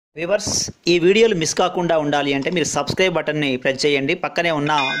Viewers ఈ వీడియోలు miss కాకుండా ఉండాలి అంటే మీరు సబ్స్క్రైబ్ బటన్ని ప్రెస్ చేయండి, పక్కనే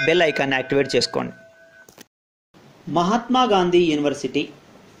ఉన్న బెల్ ఐకాన్ని యాక్టివేట్ చేసుకోండి. Mahatma Gandhi university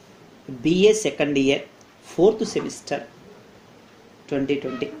BA second year 4th semester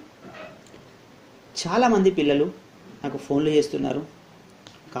 2020. చాలామంది పిల్లలు నాకు ఫోన్లు చేస్తున్నారు,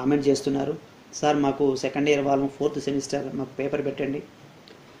 కామెంట్ చేస్తున్నారు. సార్ మాకు సెకండ్ ఇయర్ వాళ్ళం 4th సెమిస్టర్ మాకు పేపర్ పెట్టండి.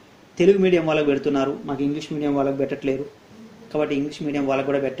 తెలుగు మీడియం వాళ్ళకు పెడుతున్నారు, మాకు ఇంగ్లీష్ మీడియం వాళ్ళకు పెట్టట్లేరు, కాబట్టి ఇంగ్లీష్ మీడియం వాళ్ళకు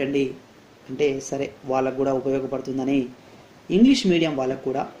కూడా పెట్టండి అంటే సరే వాళ్ళకు కూడా ఉపయోగపడుతుందని ఇంగ్లీష్ మీడియం వాళ్ళకు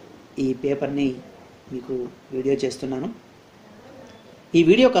కూడా ఈ పేపర్ని మీకు వీడియో చేస్తున్నాను. ఈ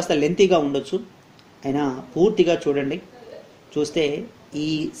వీడియో కాస్త లెంతీగా ఉండొచ్చు, అయినా పూర్తిగా చూడండి. చూస్తే ఈ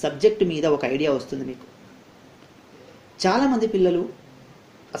సబ్జెక్ట్ మీద ఒక ఐడియా వస్తుంది మీకు. చాలామంది పిల్లలు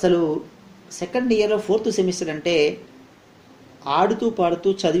అసలు సెకండ్ ఇయర్ 4th సెమిస్టర్ అంటే ఆడుతూ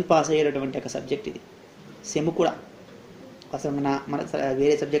పాడుతూ చదివి పాస్ అయ్యేటటువంటి ఒక సబ్జెక్ట్ ఇది. సెమ్ కూడా అసలు మన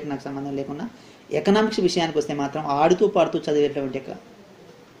వేరే సబ్జెక్ట్ నాకు సంబంధం లేకుండా ఎకనామిక్స్ విషయానికి వస్తే మాత్రం ఆడుతూ పాడుతూ చదివేటటువంటి ఒక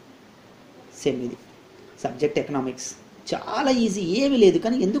సెమ్ ఇది. సబ్జెక్ట్ ఎకనామిక్స్ చాలా ఈజీ, ఏమీ లేదు.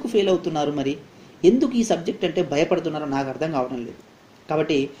 కానీ ఎందుకు ఫెయిల్ అవుతున్నారు, మరి ఎందుకు ఈ సబ్జెక్ట్ అంటే భయపడుతున్నారో నాకు అర్థం కావడం లేదు.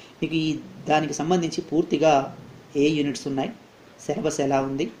 కాబట్టి మీకు దానికి సంబంధించి పూర్తిగా ఏ యూనిట్స్ ఉన్నాయి, సిలబస్ ఎలా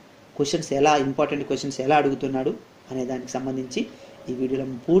ఉంది, క్వశ్చన్స్ ఎలా, ఇంపార్టెంట్ క్వశ్చన్స్ ఎలా అడుగుతున్నాడు అనే దానికి సంబంధించి ఈ వీడియోలో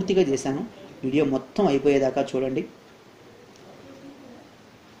పూర్తిగా చేశాను. వీడియో మొత్తం అయిపోయేదాకా చూడండి.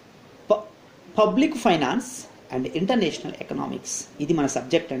 Public finance and international economics ఇది మన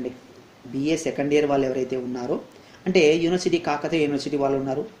సబ్జెక్ట్ అండి. BA సెకండ్ ఇయర్ వాళ్ళు ఎవరైతే ఉన్నారో, అంటే యూనివర్సిటీ కాకతీయ యూనివర్సిటీ వాళ్ళు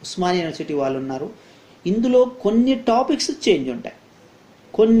ఉన్నారు, ఉస్మానియా యూనివర్సిటీ వాళ్ళు ఉన్నారు. ఇందులో కొన్ని టాపిక్స్ చేంజ్ ఉంటాయి,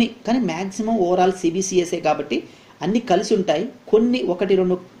 కొన్ని, కానీ మ్యాక్సిమం ఓవరాల్ CBCSE కాబట్టి అన్నీ కలిసి ఉంటాయి. కొన్ని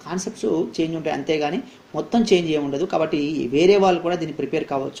 1-2 కాన్సెప్ట్స్ చేంజ్ ఉంటాయి, అంతేగాని మొత్తం చేంజ్ ఏమి ఉండదు. కాబట్టి వేరే వాళ్ళు కూడా దీన్ని ప్రిపేర్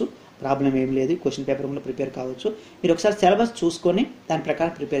కావచ్చు, ప్రాబ్లం ఏం లేదు. క్వశ్చన్ పేపర్ కూడా ప్రిపేర్ కావచ్చు. మీరు ఒకసారి సిలబస్ చూసుకొని దాని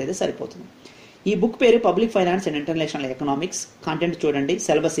ప్రకారం ప్రిపేర్ అయితే సరిపోతుంది. ఈ బుక్ పేరు public finance and international economics. Content చూడండి,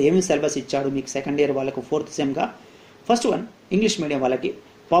 సిలబస్ ఏమి సిలబస్ ఇచ్చాడు మీకు సెకండ్ ఇయర్ వాళ్ళకు 4th సెమ్గా. First one English medium వాళ్ళకి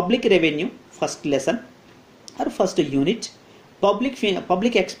public revenue first lesson are first unit,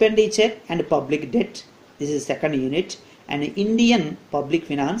 public expenditure and public debt, this is second unit, and Indian public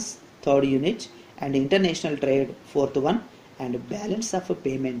finance third unit, and international trade 4th one, and balance of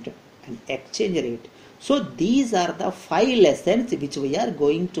payment and exchange rate. So these are the 5 lessons which we are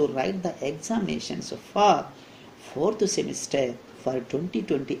going to write the examinations for 4th semester for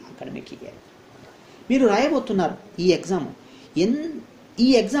 2020 academic year. మీరు రాయబోతున్నారు ఈ exam. ఈ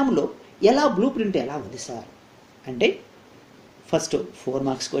ఎగ్జామ్లో ఎలా blue print ఎలా ఉంది sir అంటే, first 4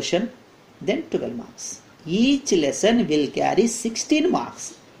 marks question, then 12 marks. Each lesson will carry 16 marks.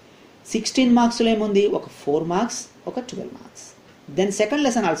 16 marksలో ఏముంది, ఒక 4 marks, ఒక 12 marks. Then second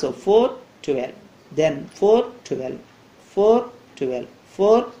lesson also 4, 12. Then 4, 12, 4, 12,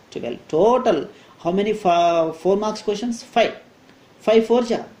 4, 12. Total how many 4 marks questions? 5. 5 4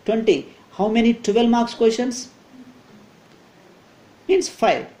 ja 20. How many 12 marks questions? Means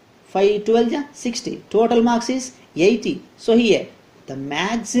 5. 5 12 ja 60. Total marks is 80. So here the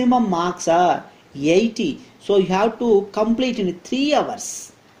maximum marks are 80. So you have to complete in 3 hours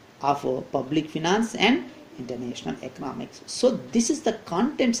of public finance and international economics. So this is the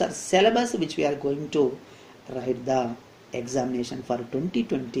contents or syllabus which we are going to write the examination for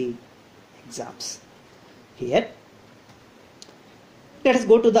 2020 exams. Here let us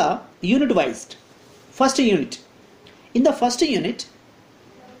go to the unit wise. First unit. In the first unit,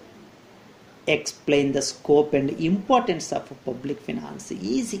 explain the scope and importance of public finance.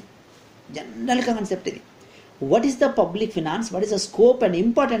 Easy general concept ఇది. What is the public finance? What is the scope and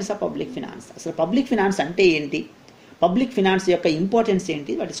importance of public finance? అసలు public finance అంటే ఏంటి, public finance యొక్క importance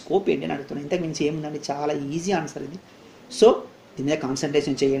ఏంటి, వాటి scope ఏంటి అని అడుగుతున్నాను. ఇంతకు మించి ఏముందండి, చాలా ఈజీ ఆన్సర్ ఇది. సో దీని మీద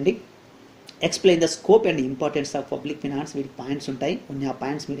కాన్సన్ట్రేషన్ చేయండి. Explain the scope and importance of public finance. వీటి పాయింట్స్ ఉంటాయి, కొన్ని ఆ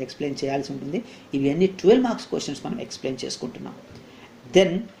పాయింట్స్ మీరు ఎక్స్ప్లెయిన్ చేయాల్సి ఉంటుంది. ఇవి అన్ని 12 marks క్వశ్చన్స్ మనం ఎక్స్ప్లెయిన్ చేసుకుంటున్నాం.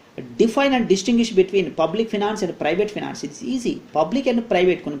 Then define and distinguish between public finance and private finance. It's easy. Public and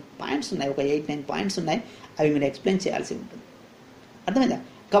private కొన్ని పాయింట్స్ ఉన్నాయి, ఒక 8-9 పాయింట్స్ ఉన్నాయి, అవి మీరు ఎక్స్ప్లెయిన్ చేయాల్సి ఉంటుంది. అర్థమైందా?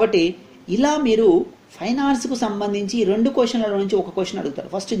 కాబట్టి ఇలా మీరు ఫైనాన్స్కు సంబంధించి 2 క్వశ్చన్ల నుంచి ఒక క్వశ్చన్ అడుగుతారు.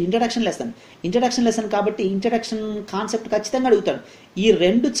 ఫస్ట్ ఇంట్రడక్షన్ లెసన్ కాబట్టి ఇంట్రడక్షన్ కాన్సెప్ట్ ఖచ్చితంగా అడుగుతాడు. ఈ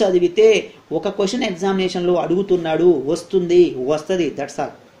 2 చదివితే ఒక క్వశ్చన్ ఎగ్జామినేషన్లో అడుగుతున్నాడు, వస్తుంది, that's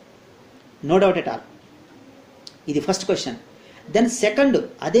all, no doubt at all. ఇది ఫస్ట్ క్వశ్చన్. దెన్ సెకండ్,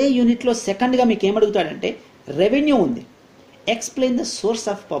 అదే యూనిట్లో సెకండ్గా మీకు ఏమడుగుతాడంటే, రెవెన్యూ ఉంది. Explain the source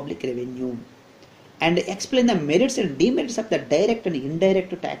of public revenue and explain the merits and demerits of the direct and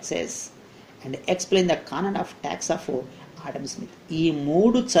indirect taxes and explain the canon of tax of Adam Smith. ఈ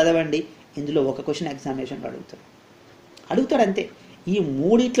 3 చదవండి. ఇందులో ఒక question examination అడుగుతాడు అంతే. ఈ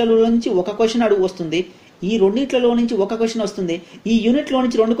మూడిట్లలో నుంచి ఒక క్వశ్చన్ అడుగు వస్తుంది, ఈ రెండిట్లలో నుంచి ఒక క్వశ్చన్ వస్తుంది, ఈ యూనిట్లో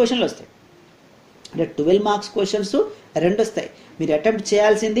నుంచి 2 క్వశ్చన్లు వస్తాయి. అంటే 12 మార్క్స్ క్వశ్చన్స్ 2 వస్తాయి. మీరు అటెంప్ట్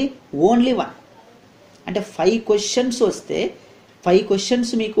చేయాల్సింది ఓన్లీ 1. అంటే 5 క్వశ్చన్స్ వస్తే 5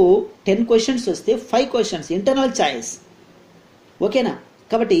 క్వశ్చన్స్ మీకు 10 క్వశ్చన్స్ వస్తే 5 క్వశ్చన్స్ ఇంటర్నల్ చాయిస్. ఓకేనా?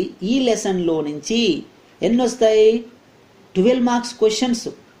 కాబట్టి ఈ లెసన్లో నుంచి ఎన్ని వస్తాయి? 12 మార్క్స్ క్వశ్చన్స్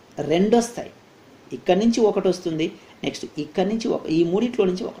 2 వస్తాయి. ఇక్కడి నుంచి 1 వస్తుంది, నెక్స్ట్ ఇక్కడి నుంచి ఈ మూడిట్లో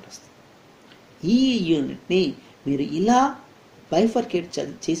నుంచి 1 వస్తుంది. ఈ యూనిట్ని మీరు ఇలా బైఫర్కేట్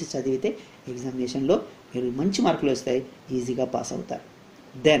చేసి చదివితే ఎగ్జామినేషన్లో మీరు మంచి మార్కులు వస్తాయి, ఈజీగా పాస్ అవుతారు.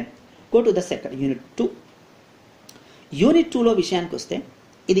 Then go to the second unit 2. Unit 2లో విషయానికి వస్తే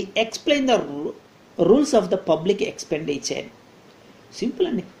ఇది explain the rules of the public expenditure. Simple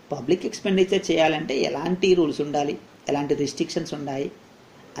అండి. పబ్లిక్ ఎక్స్పెండిచర్ చేయాలంటే ఎలాంటి రూల్స్ ఉండాలి, ఎలాంటి రిస్ట్రిక్షన్స్ ఉన్నాయి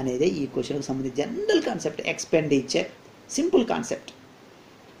అనేదే ఈ క్వశ్చన్కి సంబంధించి general concept. Expenditure simple concept.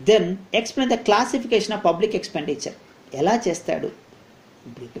 Then explain the classification of public expenditure. ఎలా చేస్తాడు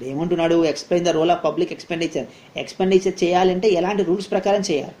ఇప్పుడు ఇక్కడ ఏమంటున్నాడు? Explain the role of public expenditure. Expenditure చేయాలంటే ఎలాంటి రూల్స్ ప్రకారం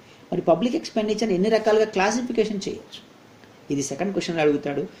చేయాలి, మరి పబ్లిక్ ఎక్స్పెండిచర్ ఎన్ని రకాలుగా క్లాసిఫికేషన్ చేయొచ్చు, ఇది సెకండ్ క్వశ్చన్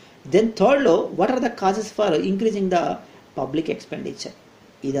అడుగుతాడు. Then థర్డ్లో what are the causes for increasing the public expenditure.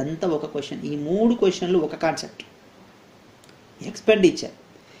 ఇదంతా ఒక క్వశ్చన్. ఈ 3 క్వశ్చన్లు ఒక కాన్సెప్ట్ ఎక్స్పెండిచర్.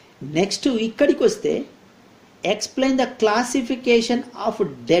 నెక్స్ట్ ఇక్కడికి వస్తే explain the classification of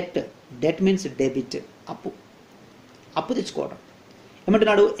debt. Debt means debit, అప్పు తెచ్చుకోవడం.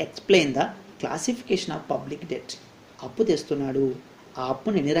 ఏమంటున్నాడు? Explain the classification of public debt. అప్పు తెస్తున్నాడు, ఆ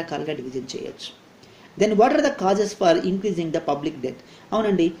అప్పుని ఎన్ని రకాలుగా డివిజన్ చేయొచ్చు. Then what are the causes for increasing the public debt.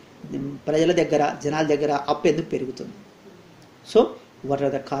 అవునండి, జనాల దగ్గర అప్పు ఎందుకు పెరుగుతుంది? So what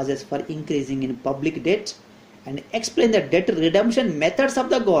are the causes for increasing in public debt and explain the debt redemption methods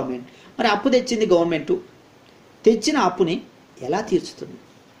of the government. మరి అప్పు తెచ్చింది గవర్నమెంట్, తెచ్చిన అప్పుని ఎలా తీర్చుతుంది?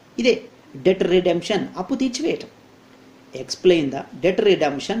 ఇదే డెట్ రిడమ్షన్, అప్పు తీర్చివేయటం. Explain the debt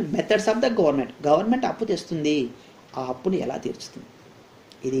redemption methods of the government. Government అప్పు తెస్తుంది, ఆ అప్పుని ఎలా తీర్చుతుంది?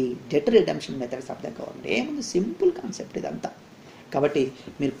 ఇది debt redemption methods of the government. ఏముంది, సింపుల్ కాన్సెప్ట్ ఇదంతా. కాబట్టి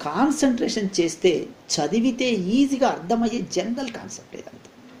మీరు కాన్సన్ట్రేషన్ చేస్తే, చదివితే ఈజీగా అర్థమయ్యే జనరల్ కాన్సెప్ట్ ఇదంతా.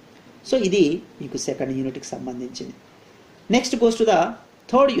 సో ఇది మీకు సెకండ్ యూనిట్కి సంబంధించింది. Next goes to the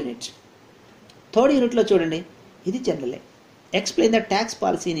third unit. Third యూనిట్లో చూడండి, ఇది జనరలే. Explain the tax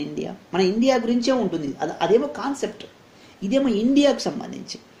policy in India. మన ఇండియా గురించే ఉంటుంది, అదేమో కాన్సెప్ట్, ఇదేమో ఇండియాకు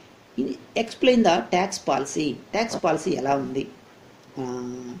సంబంధించి. Explain the tax policy. Tax policy ఎలా ఉంది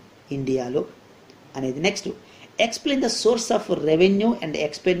ఇండియాలో అనేది. Next explain the source of revenue and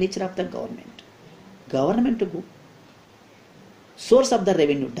expenditure of the government. గవర్నమెంట్కు సోర్స్ ఆఫ్ ద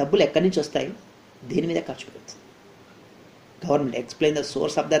రెవెన్యూ, డబ్బులు ఎక్కడి నుంచి వస్తాయి, దేని మీద ఖర్చు పెడుతుంది government. Explain the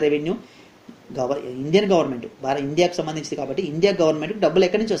source of the revenue. Indian government, ఇండియాకు సంబంధించింది కాబట్టి ఇండియా గవర్నమెంట్కి డబ్బులు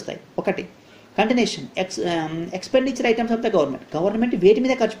ఎక్కడి నుంచి వస్తాయి. ఒకటి continuation expenditure items of the government. Government వేటి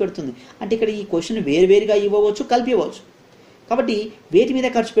మీద ఖర్చు పెడుతుంది అంటే ఇక్కడ ఈ క్వశ్చన్ వేరువేరుగా ఇవ్వవచ్చు, కలిపి ఇవ్వచ్చు. కాబట్టి వేటి మీద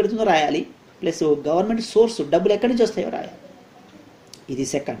ఖర్చు పెడుతుందో రాయాలి, ప్లస్ గవర్నమెంట్ సోర్స్, డబ్బులు ఎక్కడి నుంచి వస్తాయో రాయాలి. ఇది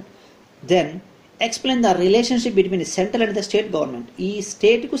second. Then explain the relationship between central and the state government. ఈ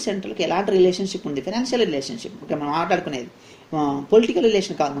స్టేట్కు సెంట్రల్కి ఎలాంటి రిలేషన్షిప్ ఉంది? Financial relationship. ఓకే, మనం మాట్లాడుకునేది పొలిటికల్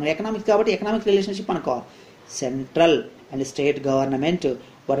రిలేషన్ కాదు, మనం ఎకనామిక్ కాబట్టి ఎకనామిక్ రిలేషన్షిప్ అనుకోవాలి. Central and state government,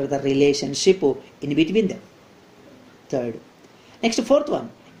 what are the relationship in between them. Third. Next, fourth one,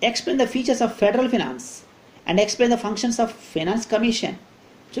 explain the features of federal finance and explain the functions of finance commission.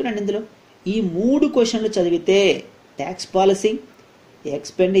 చూడండి, ఇందులో ఈ 3 క్వశ్చన్లు చదివితే tax policy,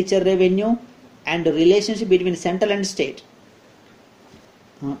 expenditure revenue and relationship between central and state.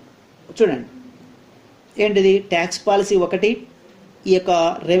 చూడండి ఏంటిది, tax policy ఒకటి, ఈ యొక్క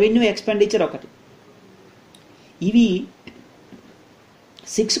రెవెన్యూ ఎక్స్పెండిచర్ ఒకటి. ఇవి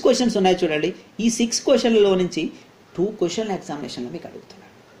 6 క్వశ్చన్స్ ఉన్నాయి చూడండి. ఈ 6 క్వశ్చన్లలో నుంచి 2 క్వశ్చన్లు ఎగ్జామినేషన్లో మీకు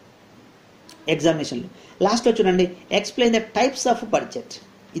అడుగుతున్నాడు. ఎగ్జామినేషన్లో లాస్ట్లో చూడండి, explain the types of budget.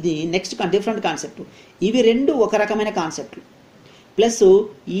 ఇది నెక్స్ట్ డిఫరెంట్ కాన్సెప్ట్. ఇవి 2 ఒక రకమైన కాన్సెప్ట్లు, ప్లస్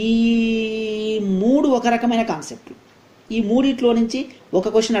ఈ 3 ఒక రకమైన కాన్సెప్ట్లు. ఈ 3 నుంచి ఒక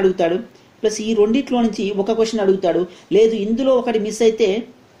క్వశ్చన్ అడుగుతాడు, ప్లస్ ఈ 2 నుంచి ఒక క్వశ్చన్ అడుగుతాడు. లేదు ఇందులో ఒకటి మిస్ అయితే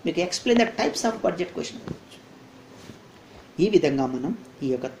మీకు explain the types of budget question. ఈ విధంగా మనం ఈ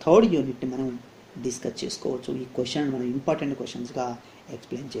యొక్క థర్డ్ యూనిట్ని మనం డిస్కస్ చేసుకోవచ్చు. ఈ క్వశ్చన్ మనం ఇంపార్టెంట్ క్వశ్చన్స్గా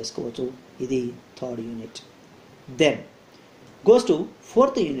ఎక్స్ప్లెయిన్ చేసుకోవచ్చు. ఇది third unit. Then goes to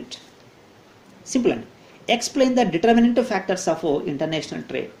fourth unit. Simple అండి. Explain the determinant factors of international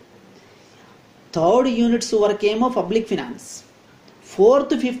trade. Third units వరకేమో public finance,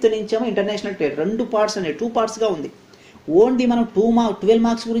 4th 5th నుంచేమో international trade. 2 parts అండి, 2 పార్ట్స్గా ఉంది. ఓన్లీ మనం 12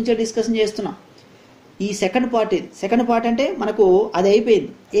 మార్క్స్ గురించే డిస్కషన్ చేస్తున్నాం. ఈ సెకండ్ పార్ట్ అంటే మనకు అది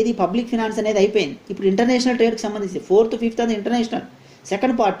అయిపోయింది. ఏది పబ్లిక్ ఫినాన్స్ అనేది అయిపోయింది. ఇప్పుడు ఇంటర్నేషనల్ ట్రేడ్కి సంబంధించి 4th 5th అది ఇంటర్నేషనల్.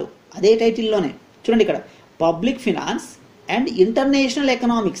 సెకండ్ పార్ట్ అదే టైటిల్లోనే చూడండి ఇక్కడ public finance and international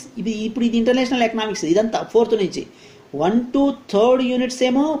economics. ఇది ఇంటర్నేషనల్ ఎకనామిక్స్ ఇదంతా 4th నుంచి 1 to 3rd యూనిట్స్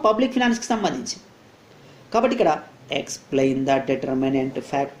ఏమో పబ్లిక్ ఫినాన్స్కి సంబంధించి. కాబట్టి ఇక్కడ explain the determinant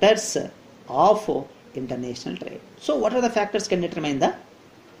factors of international trade. So what are the factors can determine the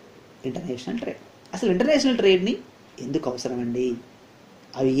international trade? అసలు ఇంటర్నేషనల్ ట్రేడ్ని ఎందుకు అవసరం అండి,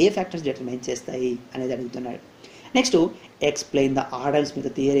 అవి ఏ ఫ్యాక్టర్స్ డిటర్మైన్ చేస్తాయి అనేది అడుగుతున్నాడు. Next explain the Adam Smith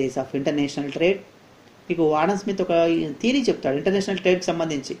theories of international trade. మీకు ఆడమ్ స్మిత్ ఒక థియరీ చెప్తాడు ఇంటర్నేషనల్ ట్రేడ్కి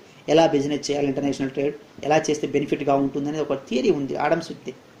సంబంధించి, ఎలా బిజినెస్ చేయాలి, ఇంటర్నేషనల్ ట్రేడ్ ఎలా చేస్తే బెనిఫిట్గా ఉంటుంది అనేది ఒక థియరీ ఉంది Adam Smith.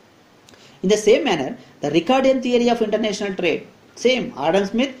 In the same manner the రికార్డియన్ theory of international trade, same Adam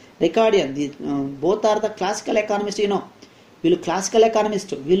Smith, రికార్డియన్, both are the classical economist. వీళ్ళు క్లాసికల్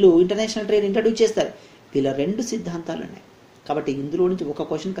ఎకానమిస్ట్, వీళ్ళు ఇంటర్నేషనల్ ట్రేడ్ ఇంట్రడ్యూస్ చేస్తారు. వీళ్ళ 2 సిద్ధాంతాలు ఉన్నాయి. కాబట్టి ఇందులో నుంచి ఒక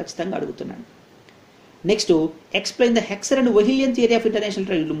క్వశ్చన్ ఖచ్చితంగా అడుగుతున్నాడు. Next explain the హెక్సర్ and వహిలియన్ theory of international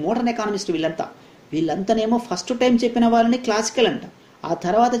trade. వీళ్ళు మోడర్న్ ఎకానమిస్ట్. వీళ్ళంతానేమో ఫస్ట్ టైం చెప్పిన వాళ్ళని క్లాసికల్ అంట, ఆ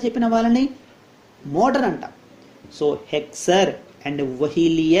తర్వాత చెప్పిన వాళ్ళని మోడర్న్ అంట. So హెక్సర్ and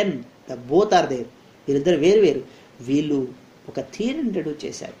వహిలియన్ the both are there. వీళ్ళిద్దరు వేరు. వీళ్ళు ఒక థియరీ ఇంట్రడ్యూస్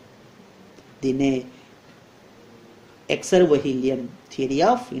చేశారు. దీన్నే హెక్సర్ వహిలియన్ థియరీ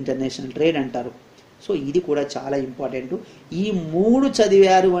ఆఫ్ ఇంటర్నేషనల్ ట్రేడ్ అంటారు. సో ఇది కూడా చాలా ఇంపార్టెంట్. ఈ 3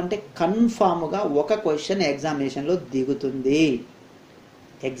 చదివారు అంటే కన్ఫామ్గా ఒక క్వశ్చన్ ఎగ్జామినేషన్లో దిగుతుంది,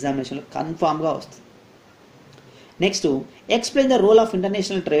 ఎగ్జామినేషన్లో కన్ఫామ్గా వస్తుంది. Next explain the role of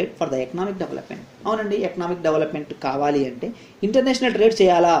international trade for the economic development. అవునండి, ఎకనామిక్ డెవలప్మెంట్ కావాలి అంటే ఇంటర్నేషనల్ ట్రేడ్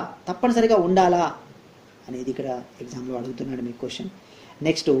చేయాలా, తప్పనిసరిగా ఉండాలా అనేది ఇక్కడ ఎగ్జామ్లో అడుగుతున్నాడు మీకు question.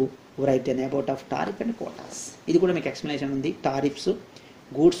 Next right N about of tariff and Kotas. ఇది కూడా మీకు ఎక్స్ప్లెనేషన్ ఉంది. టారిఫ్స్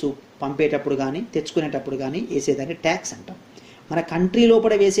గూడ్స్ పంపేటప్పుడు కానీ తెచ్చుకునేటప్పుడు కానీ వేసేదాన్ని ట్యాక్స్ అంటాం. మన కంట్రీ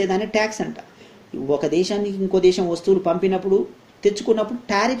లోపల వేసేదాన్ని ట్యాక్స్ అంటాం. ఒక దేశానికి ఇంకో దేశం వస్తువులు పంపినప్పుడు తెచ్చుకున్నప్పుడు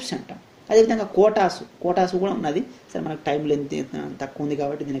టారిఫ్స్ అంటాం. అదేవిధంగా కోటాసు కూడా ఉన్నది. సరే మనకు టైం లెంత్ తక్కువ ఉంది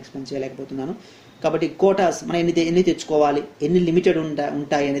కాబట్టి నేను ఎక్స్ప్లెయిన్ చేయలేకపోతున్నాను. కాబట్టి కోటాస్ మనం ఎన్ని తెచ్చుకోవాలి, ఎన్ని లిమిటెడ్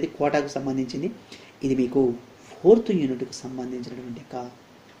ఉంటాయి అనేది కోటాకు సంబంధించింది. ఇది మీకు 4th యూనిట్కు సంబంధించినటువంటి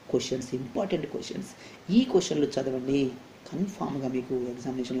క్వశ్చన్స్, ఇంపార్టెంట్ క్వశ్చన్స్. ఈ క్వశ్చన్లు చదవండి, కన్ఫామ్గా మీకు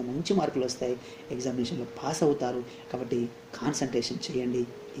ఎగ్జామినేషన్లో మంచి మార్కులు వస్తాయి, ఎగ్జామినేషన్లో పాస్ అవుతారు. కాబట్టి కాన్సన్ట్రేషన్ చేయండి.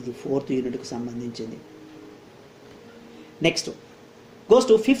 ఇది 4th యూనిట్కు సంబంధించింది. Next goes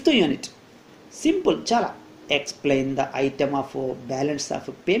to 5th unit. Simple చాలా. Explain the item of balance of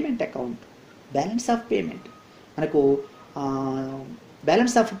payment account. Balance of payment మనకు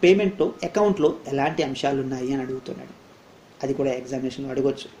బ్యాలెన్స్ ఆఫ్ పేమెంట్ అకౌంట్లో ఎలాంటి అంశాలు ఉన్నాయి అని అడుగుతున్నాడు. అది కూడా ఎగ్జామినేషన్లో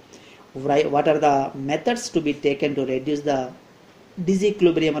అడగొచ్చు. What are the methods to be taken to reduce the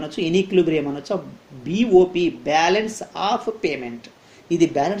డిజీక్విలిబ్రియం అనొచ్చు, ఇన్ఈక్విలిబ్రియం అనొచ్చు, BOP బ్యాలెన్స్ ఆఫ్ పేమెంట్. ఇది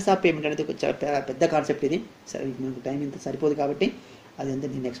బ్యాలెన్స్ ఆఫ్ పేమెంట్ అనేది ఒక పెద్ద కాన్సెప్ట్. ఇది సరే మనకు టైం ఇంత సరిపోదు కాబట్టి అదంతా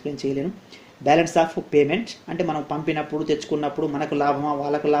నేను ఎక్స్ప్లెయిన్ చేయలేను. బ్యాలెన్స్ ఆఫ్ పేమెంట్ అంటే మనం పంపినప్పుడు తెచ్చుకున్నప్పుడు మనకు లాభమా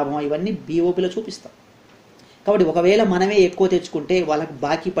వాళ్ళకు లాభమా ఇవన్నీ BOPలో చూపిస్తాం. కాబట్టి ఒకవేళ మనమే ఎక్కువ తెచ్చుకుంటే వాళ్ళకి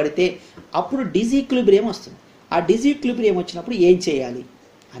బాకీ పడితే అప్పుడు డిజీక్విలిబ్రియం వస్తుంది. ఆ డిజీక్విలిబ్రియం వచ్చినప్పుడు ఏం చేయాలి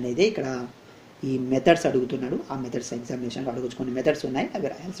అనేదే ఇక్కడ ఈ మెథడ్స్ అడుగుతున్నాడు. ఆ మెథడ్స్ ఎగ్జామినేషన్లో అడగొచ్చు. కొన్ని మెథడ్స్ ఉన్నాయి, అవి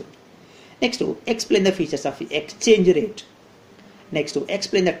రాయాల్సి ఉంటుంది. Next explain the features of exchange rate. Next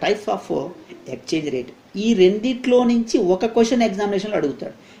explain the type of exchange rate. ఈ రెండిట్లో నుంచి ఒక క్వశ్చన్ ఎగ్జామినేషన్లో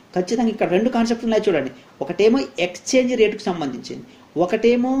అడుగుతాడు ఖచ్చితంగా. ఇక్కడ 2 కాన్సెప్ట్లు ఉన్నాయి చూడండి. ఒకటేమో ఎక్స్చేంజ్ రేటుకు సంబంధించింది,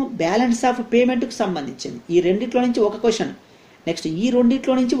 ఒకటేమో బ్యాలెన్స్ ఆఫ్ పేమెంట్కు సంబంధించింది. ఈ రెండిట్లో నుంచి ఒక క్వశ్చన్, నెక్స్ట్ ఈ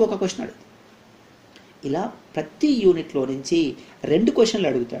రెండిట్లో నుంచి ఒక క్వశ్చన్ అడుగుతాడు. ఇలా ప్రతి యూనిట్లో నుంచి 2 క్వశ్చన్లు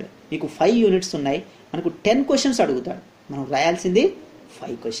అడుగుతాడు. మీకు 5 యూనిట్స్ ఉన్నాయి, మనకు 10 క్వశ్చన్స్ అడుగుతాడు. మనం రాయాల్సింది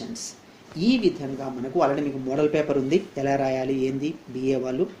 5 క్వశ్చన్స్. ఈ విధంగా మనకు ఆల్రెడీ మీకు మోడల్ పేపర్ ఉంది, ఎలా రాయాలి ఏంది, BA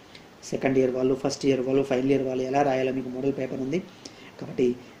వాళ్ళు, సెకండ్ ఇయర్ వాళ్ళు, ఫస్ట్ ఇయర్ వాళ్ళు, ఫైనల్ ఇయర్ వాళ్ళు ఎలా రాయాలో మీకు మోడల్ పేపర్ ఉంది. కాబట్టి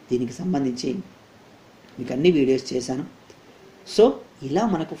దీనికి సంబంధించి మీకు అన్ని వీడియోస్ చేశాను. సో ఇలా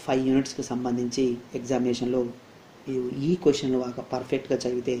మనకు 5 యూనిట్స్కి సంబంధించి ఎగ్జామినేషన్లో మీరు ఈ క్వశ్చన్లు బాగా పర్ఫెక్ట్గా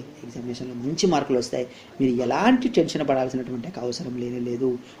చదివితే ఎగ్జామినేషన్లో మంచి మార్కులు వస్తాయి. మీరు ఎలాంటి టెన్షన్ పడాల్సినటువంటి అవసరం లేదు.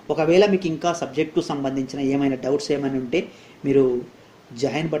 ఒకవేళ మీకు ఇంకా సబ్జెక్టు సంబంధించిన ఏమైనా డౌట్స్ ఏమైనా ఉంటే మీరు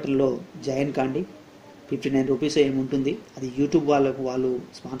జాయిన్ బటన్లో జాయిన్ కాండి. 59 రూపీస్ ఏముంటుంది, అది యూట్యూబ్ వాళ్ళు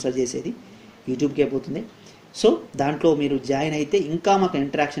స్పాన్సర్ చేసేది, యూట్యూబ్కే పోతుంది. సో దాంట్లో మీరు జాయిన్ అయితే ఇంకా మాకు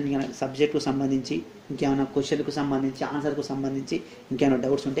ఇంటరాక్షన్ సబ్జెక్టుకు సంబంధించి ఇంకేమైనా క్వశ్చన్కు సంబంధించి ఆన్సర్కు సంబంధించి ఇంకేమైనా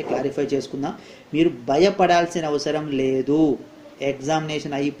డౌట్స్ ఉంటే క్లారిఫై చేసుకుందాం. మీరు భయపడాల్సిన అవసరం లేదు.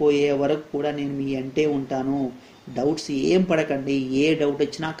 ఎగ్జామినేషన్ అయిపోయే వరకు కూడా నేను మీ అంటే ఉంటాను. డౌట్స్ ఏం పడకండి. ఏ డౌట్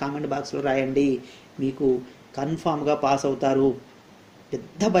వచ్చినా కామెంట్ బాక్స్లో రాయండి. మీకు కన్ఫామ్గా పాస్ అవుతారు.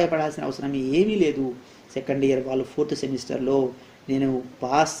 పెద్ద భయపడాల్సిన అవసరం ఏమీ లేదు. సెకండ్ ఇయర్ వాళ్ళు 4th సెమిస్టర్లో నేను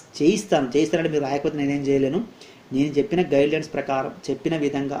పాస్ చేయిస్తానంటే మీరు రాయకపోతే నేనేం చేయలేను. నేను చెప్పిన గైడ్లైన్స్ ప్రకారం చెప్పిన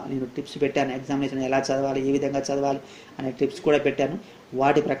విధంగా నేను టిప్స్ పెట్టాను. ఎగ్జామినేషన్ ఎలా చదవాలి, ఏ విధంగా చదవాలి అనే టిప్స్ కూడా పెట్టాను.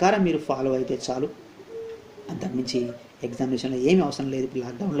 వాటి ప్రకారం మీరు ఫాలో అయితే చాలు. అంతకుమించి ఎగ్జామినేషన్లో ఏమీ అవసరం లేదు. ఇప్పుడు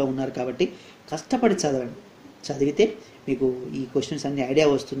లాక్డౌన్లో ఉన్నారు కాబట్టి కష్టపడి చదవండి. చదివితే మీకు ఈ క్వశ్చన్స్ అన్ని ఐడియా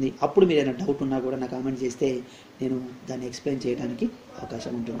వస్తుంది. అప్పుడు మీరు ఏదైనా డౌట్ ఉన్నా కూడా నాకు కామెంట్ చేస్తే నేను దాన్ని ఎక్స్ప్లెయిన్ చేయడానికి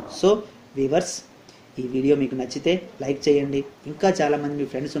అవకాశం ఉంటుంది. సో వ్యూవర్స్, ఈ వీడియో మీకు నచ్చితే లైక్ చేయండి. ఇంకా చాలామంది మీ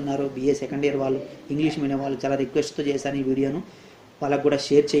ఫ్రెండ్స్ ఉన్నారు BA సెకండ్ ఇయర్ వాళ్ళు, ఇంగ్లీష్ మీడియం వాళ్ళు, చాలా రిక్వెస్ట్తో చేశాను ఈ వీడియోను. వాళ్ళకు కూడా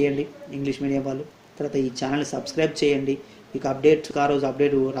షేర్ చేయండి ఇంగ్లీష్ మీడియం వాళ్ళు. తర్వాత ఈ ఛానల్ని సబ్స్క్రైబ్ చేయండి. మీకు అప్డేట్స్ ఆ రోజు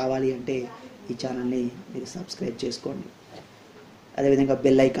అప్డేట్ రావాలి అంటే ఈ ఛానల్ని మీరు సబ్స్క్రైబ్ చేసుకోండి. అదేవిధంగా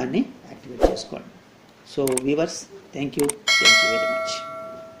బెల్ ఐకాన్ని యాక్టివేట్ చేసుకోండి. So viewers, thank you very much.